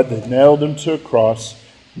of God, they nailed him to a cross,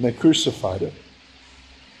 and they crucified him.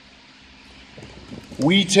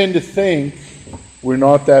 We tend to think we're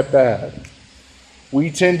not that bad. We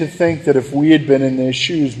tend to think that if we had been in their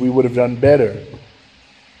shoes, we would have done better.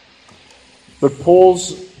 But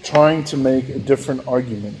Paul's trying to make a different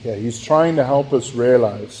argument here. He's trying to help us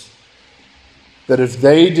realize that if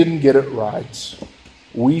they didn't get it right,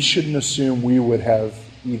 we shouldn't assume we would have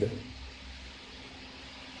either.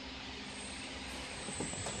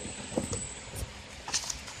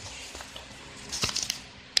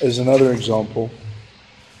 As another example,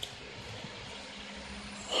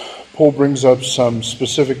 Paul brings up some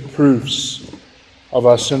specific proofs of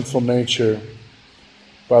our sinful nature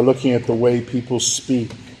by looking at the way people speak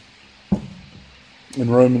in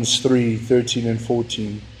Romans 3:13 and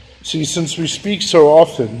 14. See, since we speak so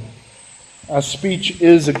often, our speech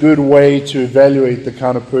is a good way to evaluate the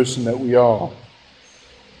kind of person that we are.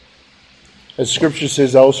 As Scripture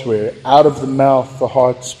says elsewhere, out of the mouth the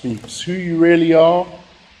heart speaks. Who you really are,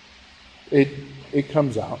 it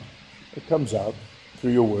comes out. It comes out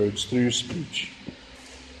through your words, through your speech.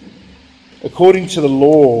 According to the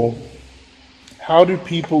law, how do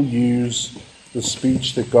people use the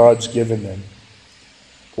speech that God's given them?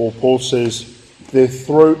 Paul says, their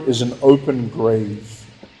throat is an open grave,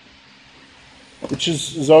 which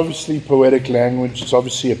is obviously poetic language. It's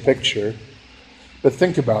obviously a picture. But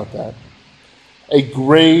think about that. A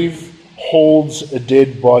grave holds a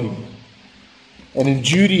dead body. And in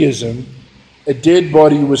Judaism, a dead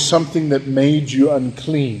body was something that made you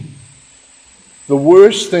unclean. The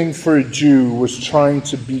worst thing for a Jew was trying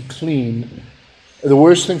to be clean. The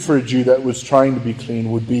worst thing for a Jew that was trying to be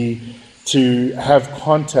clean would be to have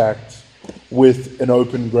contact with an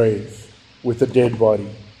open grave, with a dead body.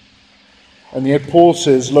 And yet Paul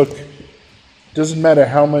says, look, it doesn't matter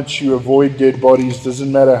how much you avoid dead bodies,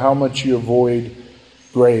 doesn't matter how much you avoid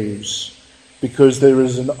graves, because there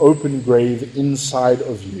is an open grave inside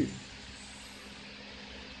of you.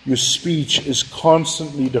 Your speech is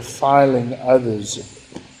constantly defiling others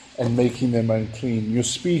and making them unclean. Your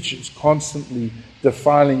speech is constantly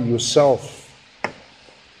defiling yourself.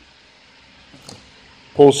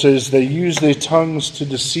 Paul says they use their tongues to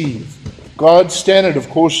deceive. God's standard, of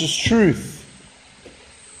course, is truth.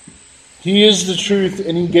 He is the truth,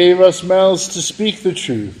 and He gave us mouths to speak the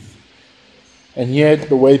truth. And yet,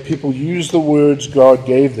 the way people use the words God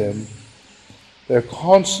gave them, they're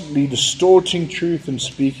constantly distorting truth and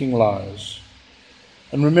speaking lies.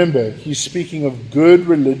 And remember, he's speaking of good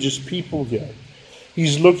religious people here.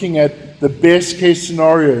 He's looking at the best case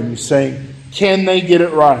scenario and he's saying, can they get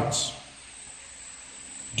it right?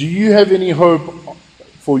 Do you have any hope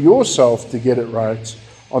for yourself to get it right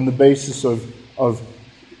on the basis of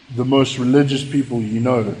the most religious people you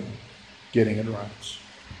know getting it right?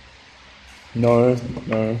 No.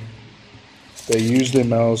 They use their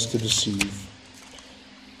mouths to deceive.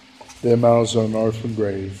 Their mouths are an open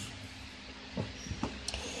grave.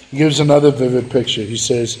 He gives another vivid picture. He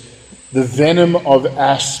says, the venom of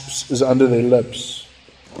asps is under their lips.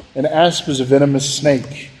 An asp is a venomous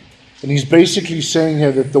snake. And he's basically saying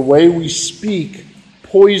here that the way we speak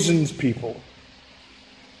poisons people.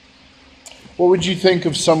 What would you think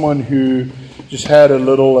of someone who just had a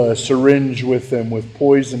little syringe with them with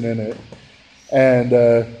poison in it, and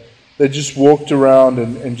they just walked around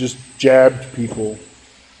and just jabbed people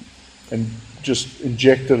and just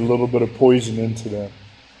injected a little bit of poison into them?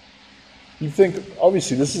 You think,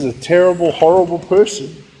 obviously, this is a terrible, horrible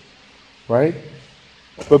person, right?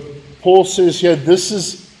 But Paul says here, this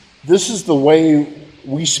is the way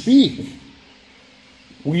we speak.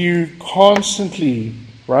 We're constantly,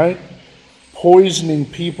 right, poisoning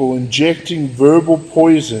people, injecting verbal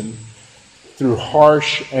poison through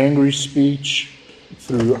harsh, angry speech,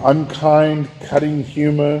 through unkind, cutting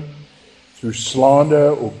humor, through slander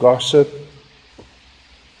or gossip,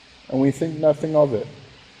 and we think nothing of it.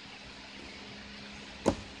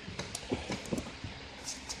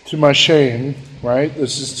 To my shame, right,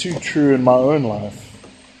 this is too true in my own life.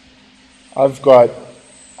 I've got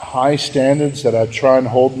high standards that I try and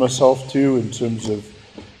hold myself to in terms of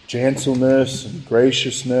gentleness and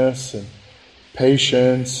graciousness and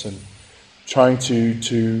patience, and trying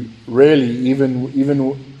to really even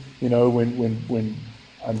you know when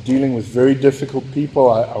I'm dealing with very difficult people,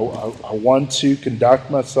 I want to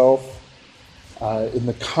conduct myself in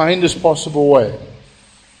the kindest possible way.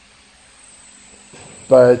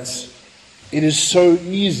 But it is so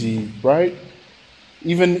easy, right?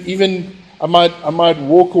 Even I might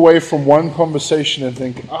walk away from one conversation and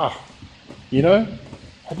think, you know,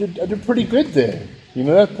 I did pretty good there. You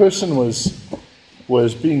know, that person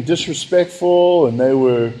was being disrespectful, and they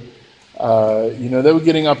were They were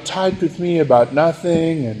getting uptight with me about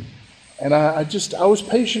nothing, and I was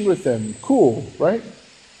patient with them. Cool, right?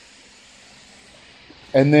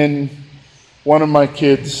 And then one of my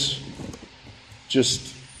kids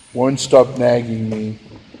just won't stop nagging me,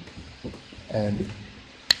 and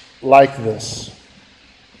like this,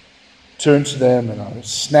 turn to them and I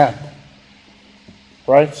snap,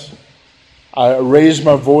 right? I raise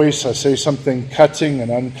my voice, I say something cutting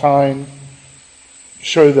and unkind,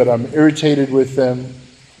 show that I'm irritated with them,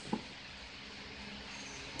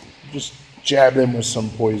 just jab them with some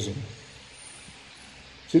poison.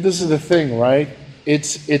 See, this is the thing, right?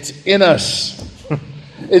 It's in us.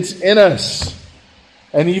 It's in us.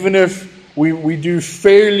 And even if we do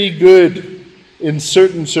fairly good in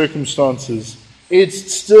certain circumstances,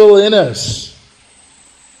 it's still in us.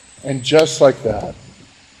 And just like that,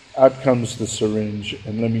 out comes the syringe,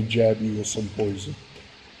 and let me jab you with some poison.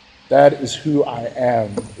 That is who I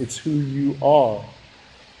am. It's who you are.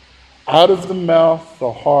 Out of the mouth,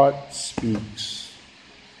 the heart speaks.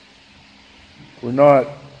 We're not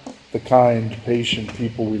the kind, patient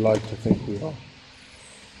people we like to think we are.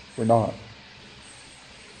 We're not.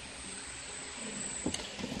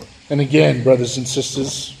 And again, brothers and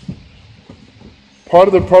sisters, part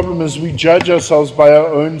of the problem is we judge ourselves by our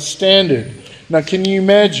own standard. Now, can you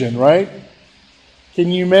imagine, right? Can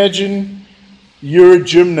you imagine you're a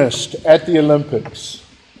gymnast at the Olympics,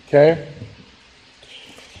 okay?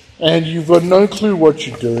 And you've got no clue what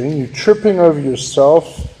you're doing. You're tripping over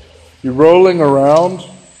yourself. You're rolling around.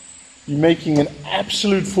 You're making an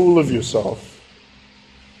absolute fool of yourself.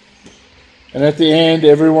 And at the end,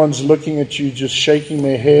 everyone's looking at you, just shaking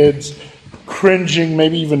their heads, cringing,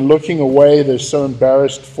 maybe even looking away. They're so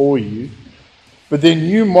embarrassed for you. But then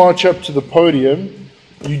you march up to the podium,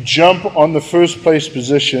 you jump on the first place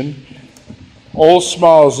position, all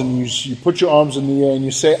smiles, and you put your arms in the air and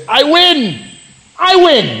you say, I win! I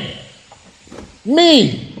win!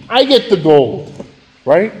 Me! I get the gold.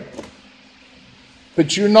 Right?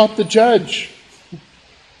 But you're not the judge.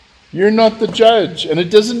 You're not the judge. And it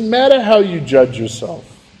doesn't matter how you judge yourself.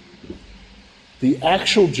 The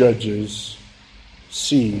actual judges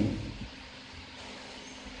see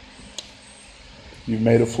you've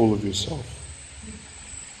made a fool of yourself.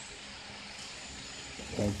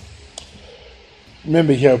 Okay.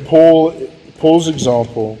 Remember here, Paul's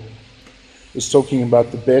example is talking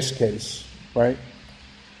about the best case, right?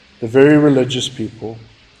 The very religious people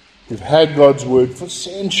who've had God's word for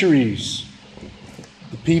centuries.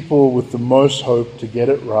 The people with the most hope to get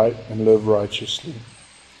it right and live righteously.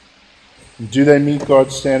 And do they meet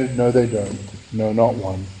God's standard? No, they don't. No, not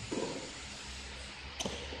one.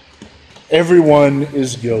 Everyone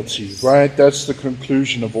is guilty, right? That's the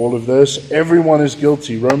conclusion of all of this. Everyone is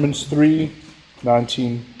guilty. Romans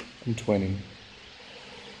 3:19 and 20.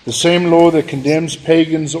 The same law that condemns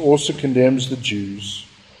pagans also condemns the Jews.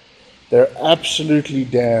 They're absolutely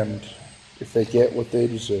damned if they get what they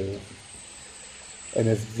deserve. And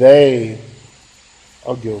if they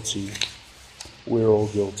are guilty, we're all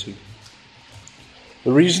guilty.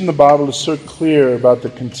 The reason the Bible is so clear about the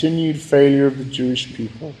continued failure of the Jewish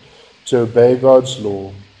people to obey God's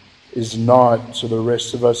law is not so the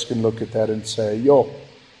rest of us can look at that and say, yo,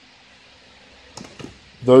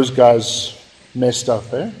 those guys messed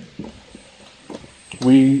up, eh?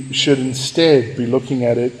 We should instead be looking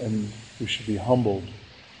at it and we should be humbled. We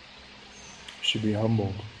should be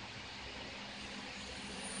humbled.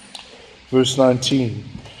 Verse 19.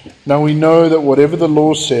 Now we know that whatever the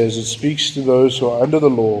law says, it speaks to those who are under the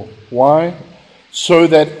law. Why? So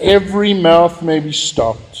that every mouth may be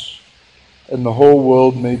stopped and the whole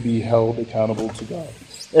world may be held accountable to God.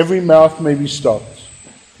 Every mouth may be stopped.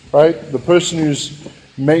 Right? The person who's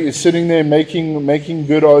sitting there making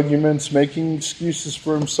good arguments, making excuses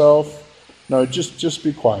for himself. No, just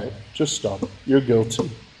be quiet. Just stop. You're guilty.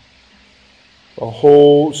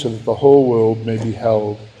 So that the whole world may be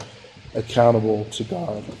held accountable to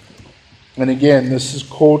God. And again, this is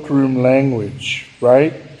courtroom language,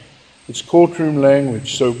 right? It's courtroom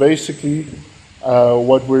language. So basically,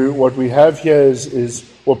 what we have here is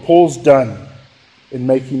what Paul's done in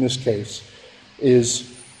making this case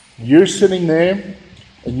is you're sitting there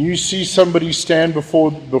and you see somebody stand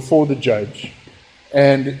before the judge,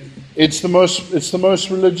 and it's the most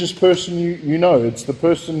religious person you know. It's the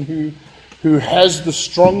person who has the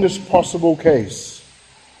strongest possible case.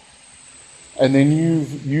 And then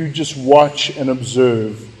you just watch and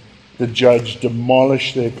observe the judge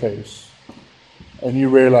demolish their case. And you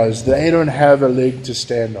realize they don't have a leg to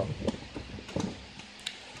stand on.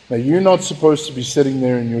 Now, you're not supposed to be sitting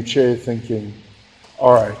there in your chair thinking,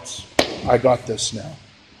 all right, I got this now.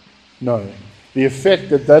 No. the effect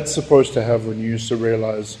that that's supposed to have on you is to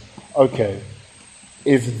realize, okay,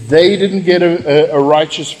 if they didn't get a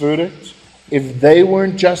righteous verdict, if they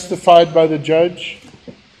weren't justified by the judge,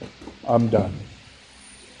 I'm done.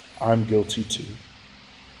 I'm guilty too.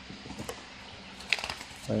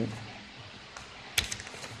 Right?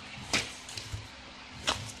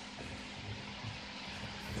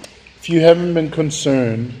 If you haven't been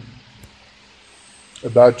concerned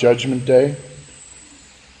about Judgment Day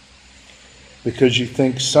because you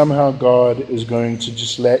think somehow God is going to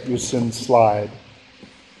just let your sin slide,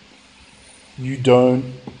 you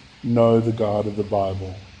don't know the God of the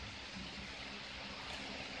Bible.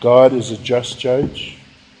 God is a just judge.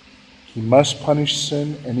 He must punish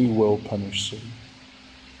sin, and He will punish sin.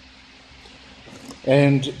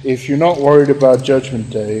 And if you're not worried about Judgment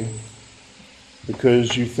Day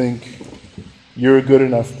because you think you're a good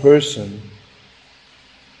enough person,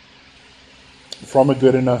 from a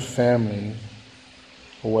good enough family,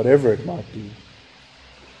 or whatever it might be,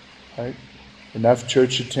 right? Enough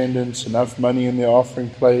church attendance, enough money in the offering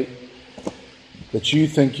plate, that you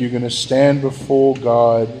think you're going to stand before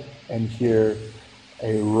God and hear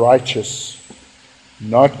a righteous,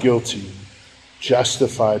 not guilty,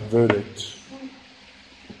 justified verdict,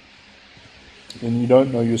 and you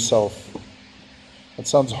don't know yourself. That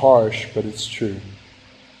sounds harsh, but it's true.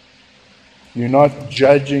 You're not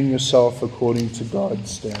judging yourself according to God's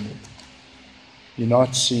standard. You're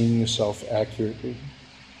not seeing yourself accurately.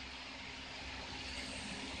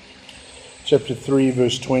 Chapter 3,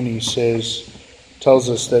 verse 20 tells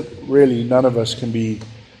us that really none of us can be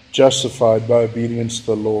justified by obedience to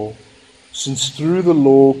the law, since through the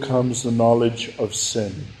law comes the knowledge of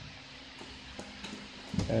sin.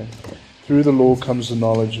 Okay? Through the law comes the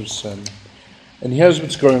knowledge of sin. And here's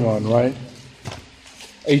what's going on, right?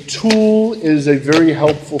 A tool is a very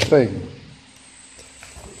helpful thing,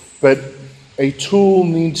 but a tool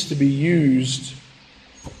needs to be used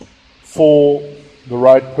for the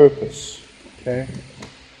right purpose. Okay?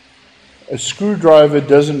 A screwdriver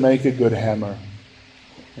doesn't make a good hammer.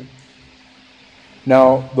 Okay?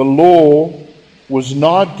 Now, the law was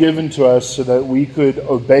not given to us so that we could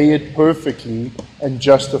obey it perfectly and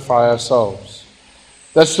justify ourselves.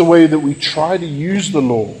 That's the way that we try to use the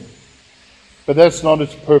law, but that's not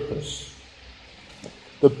its purpose.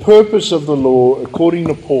 The purpose of the law, according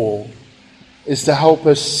to Paul, is to help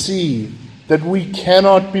us see that we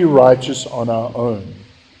cannot be righteous on our own.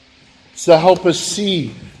 It's to help us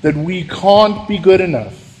see that we can't be good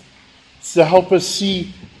enough. It's to help us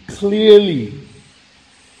see clearly,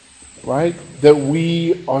 right, that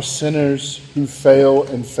we are sinners who fail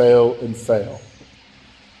and fail and fail.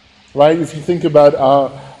 Right? If you think about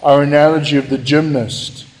our analogy of the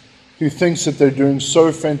gymnast who thinks that they're doing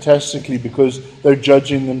so fantastically because they're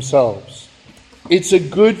judging themselves. It's a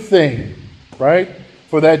good thing, right,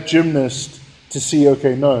 for that gymnast to see,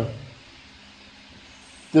 okay, no,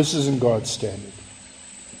 this isn't God's standard.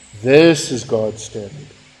 This is God's standard.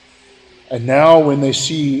 And now when they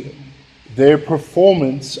see their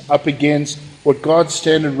performance up against what God's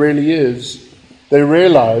standard really is, they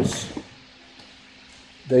realize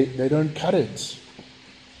they don't cut it.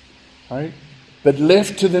 Right? But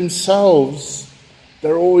left to themselves,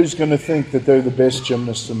 they're always going to think that they're the best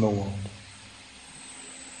gymnast in the world.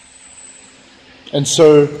 And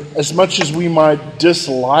so, as much as we might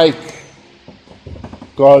dislike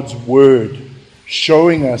God's word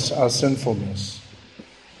showing us our sinfulness,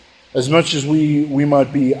 as much as we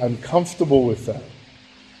might be uncomfortable with that,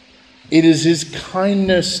 it is His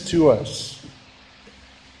kindness to us.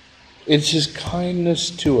 It's His kindness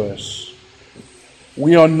to us.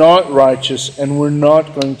 We are not righteous, and we're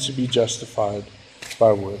not going to be justified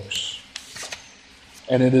by works.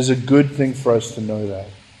 And it is a good thing for us to know that.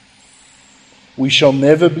 We shall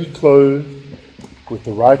never be clothed with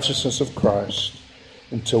the righteousness of Christ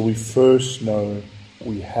until we first know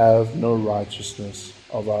we have no righteousness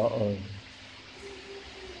of our own.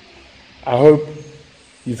 I hope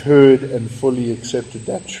you've heard and fully accepted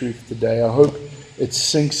that truth today. I hope it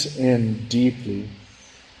sinks in deeply.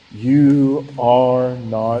 You are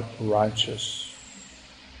not righteous,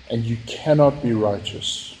 and you cannot be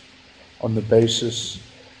righteous on the basis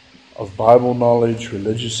of Bible knowledge,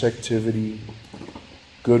 religious activity,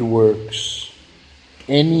 good works,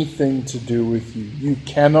 anything to do with you. You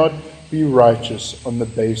cannot be righteous on the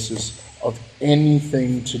basis of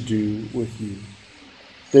anything to do with you.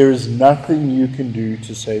 There is nothing you can do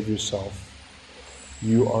to save yourself.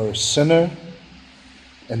 You are a sinner,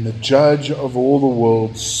 and the judge of all the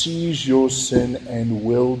world sees your sin and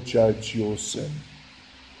will judge your sin.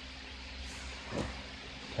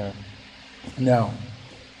 Okay. Now,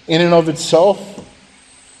 in and of itself,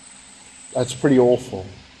 That's pretty awful.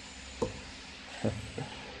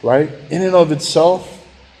 Right? In and of itself,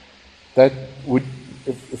 that would,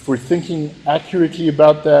 if we're thinking accurately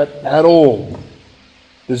about that at all,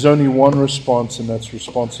 there's only one response, and that's a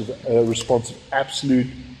response of absolute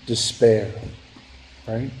despair.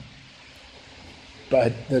 Right?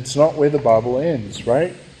 But that's not where the Bible ends,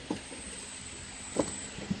 right?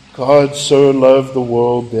 God so loved the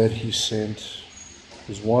world that He sent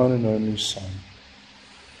His one and only Son.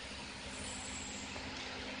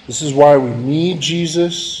 This is why we need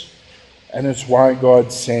Jesus, and it's why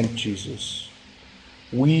God sent Jesus.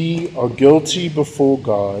 We are guilty before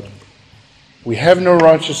God. We have no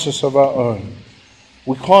righteousness of our own.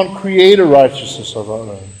 We can't create a righteousness of our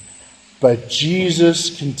own. But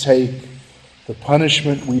Jesus can take the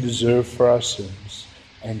punishment we deserve for our sins,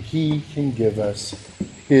 and He can give us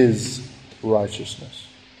His righteousness.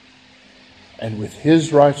 And with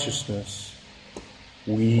His righteousness,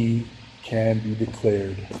 we can be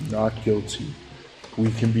declared not guilty.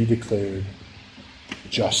 We can be declared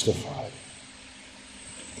justified.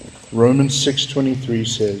 Romans 6:23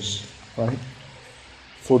 says, right?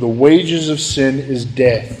 For the wages of sin is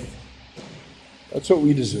death. That's what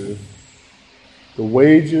we deserve. The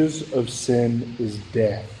wages of sin is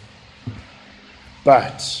death.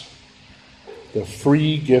 But the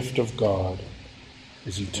free gift of God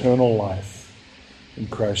is eternal life in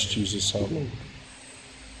Christ Jesus our Lord.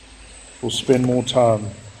 We'll spend more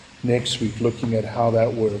time next week looking at how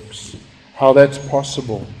that works, how that's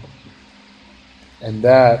possible. And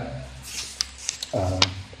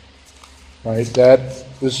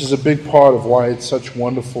this is a big part of why it's such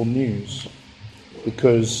wonderful news.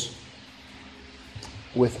 Because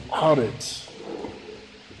without it,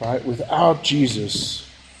 right, without Jesus,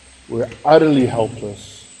 we're utterly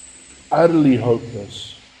helpless, utterly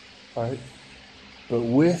hopeless, right? But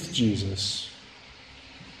with Jesus,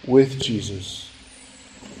 we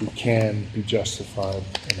can be justified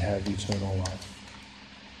and have eternal life.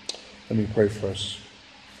 Let me pray for us.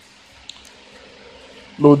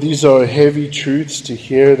 Lord, these are heavy truths to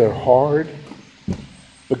hear. They're hard.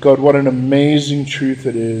 But God, what an amazing truth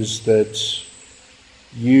it is that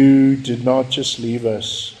You did not just leave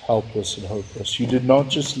us helpless and hopeless. You did not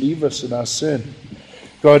just leave us in our sin.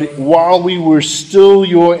 God, while we were still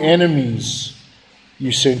Your enemies,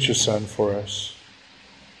 You sent Your Son for us.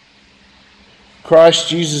 Christ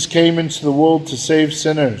Jesus came into the world to save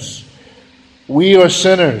sinners. We are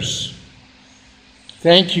sinners.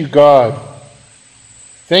 Thank You, God.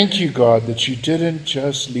 Thank You, God, that You didn't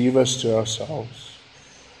just leave us to ourselves.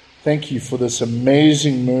 Thank You for this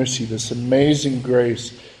amazing mercy, this amazing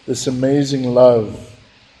grace, this amazing love.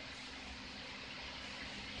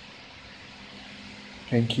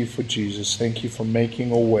 Thank You for Jesus. Thank You for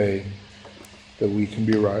making a way that we can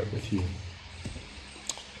be right with You.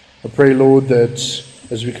 I pray, Lord, that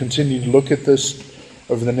as we continue to look at this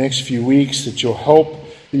over the next few weeks, that You'll help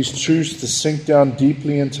these truths to sink down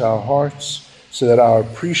deeply into our hearts so that our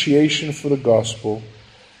appreciation for the gospel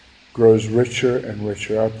grows richer and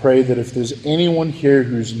richer. I pray that if there's anyone here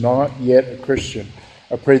who's not yet a Christian,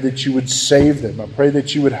 I pray that You would save them. I pray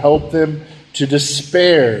that You would help them to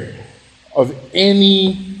despair of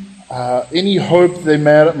any hope they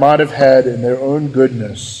might have had in their own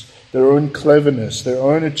goodness, their own cleverness, their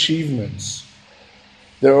own achievements,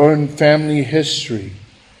 their own family history.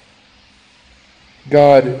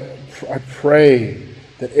 God, I pray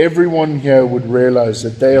that everyone here would realize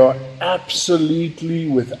that they are absolutely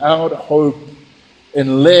without hope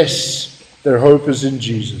unless their hope is in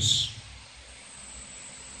Jesus.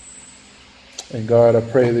 And God, I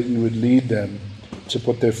pray that You would lead them to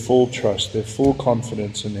put their full trust, their full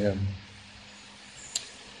confidence in Him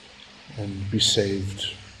and be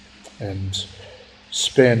saved and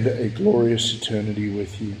spend a glorious eternity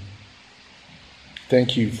with You.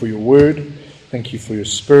 Thank You for Your word. Thank You for Your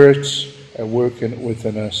Spirit at work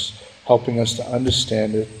within us, helping us to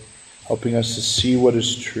understand it, helping us to see what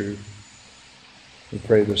is true. We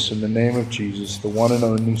pray this in the name of Jesus, the one and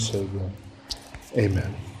only Savior.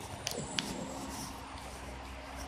 Amen.